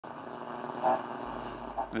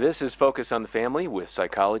This is Focus on the Family with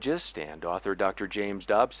psychologist and author Dr. James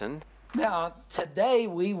Dobson. Now, today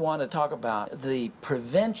we want to talk about the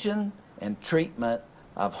prevention and treatment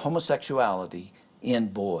of homosexuality in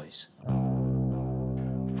boys.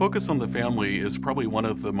 Focus on the Family is probably one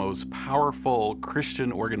of the most powerful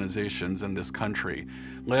Christian organizations in this country,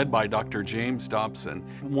 led by Dr. James Dobson,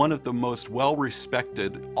 one of the most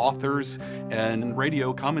well-respected authors and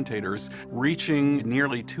radio commentators, reaching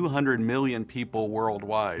nearly 200 million people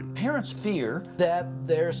worldwide. Parents fear that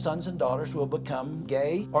their sons and daughters will become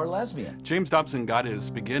gay or lesbian. James Dobson got his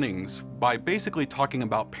beginnings by basically talking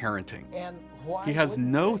about parenting. He has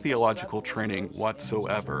no theological training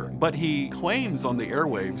whatsoever, but he claims on the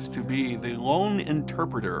airwaves to be the lone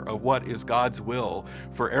interpreter of what is God's will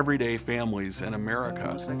for everyday families in America.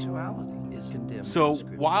 Homosexuality is condemned. So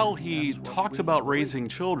while he talks about raising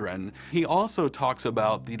children, he also talks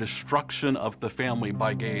about the destruction of the family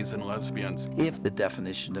by gays and lesbians. If the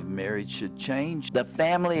definition of marriage should change, the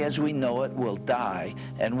family as we know it will die,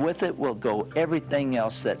 and with it will go everything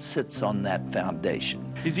else that sits on that foundation.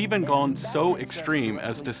 He's even gone so extreme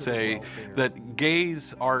as to say that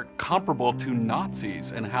gays are comparable to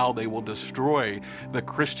Nazis and how they will destroy the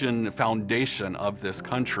Christian foundation of this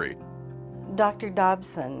country. Dr.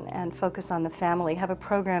 Dobson and Focus on the Family have a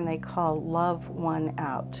program they call Love One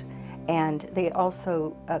Out. And they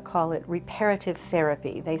also call it reparative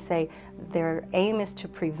therapy. They say their aim is to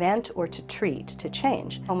prevent or to treat, to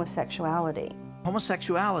change homosexuality.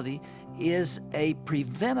 Homosexuality is a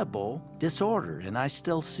preventable disorder, and I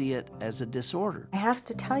still see it as a disorder. I have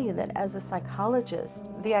to tell you that as a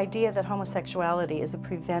psychologist, the idea that homosexuality is a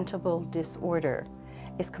preventable disorder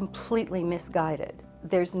is completely misguided.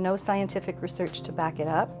 There's no scientific research to back it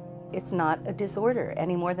up. It's not a disorder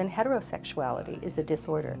any more than heterosexuality is a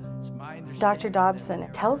disorder. Dr.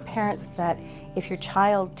 Dobson tells parents that if your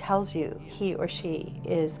child tells you he or she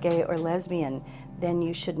is gay or lesbian, then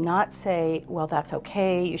you should not say, well, that's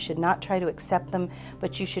okay, you should not try to accept them,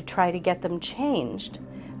 but you should try to get them changed.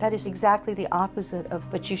 That is exactly the opposite of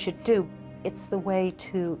what you should do. It's the way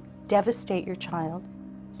to devastate your child.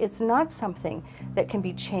 It's not something that can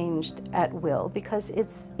be changed at will because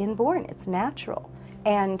it's inborn, it's natural.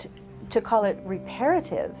 And to call it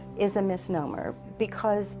reparative is a misnomer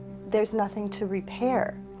because there's nothing to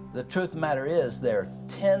repair. The truth of the matter is there are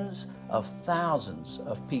tens of thousands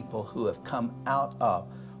of people who have come out of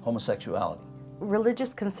homosexuality.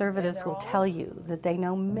 Religious conservatives will tell you that they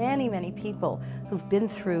know many, many people who've been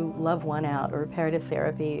through Love One Out or reparative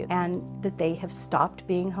therapy and that they have stopped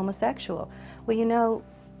being homosexual. Well, you know,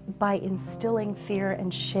 by instilling fear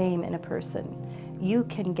and shame in a person, you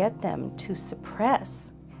can get them to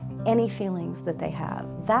suppress any feelings that they have.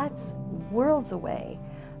 That's worlds away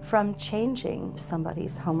from changing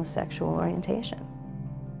somebody's homosexual orientation.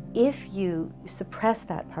 If you suppress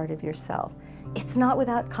that part of yourself, it's not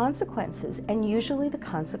without consequences, and usually the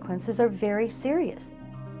consequences are very serious.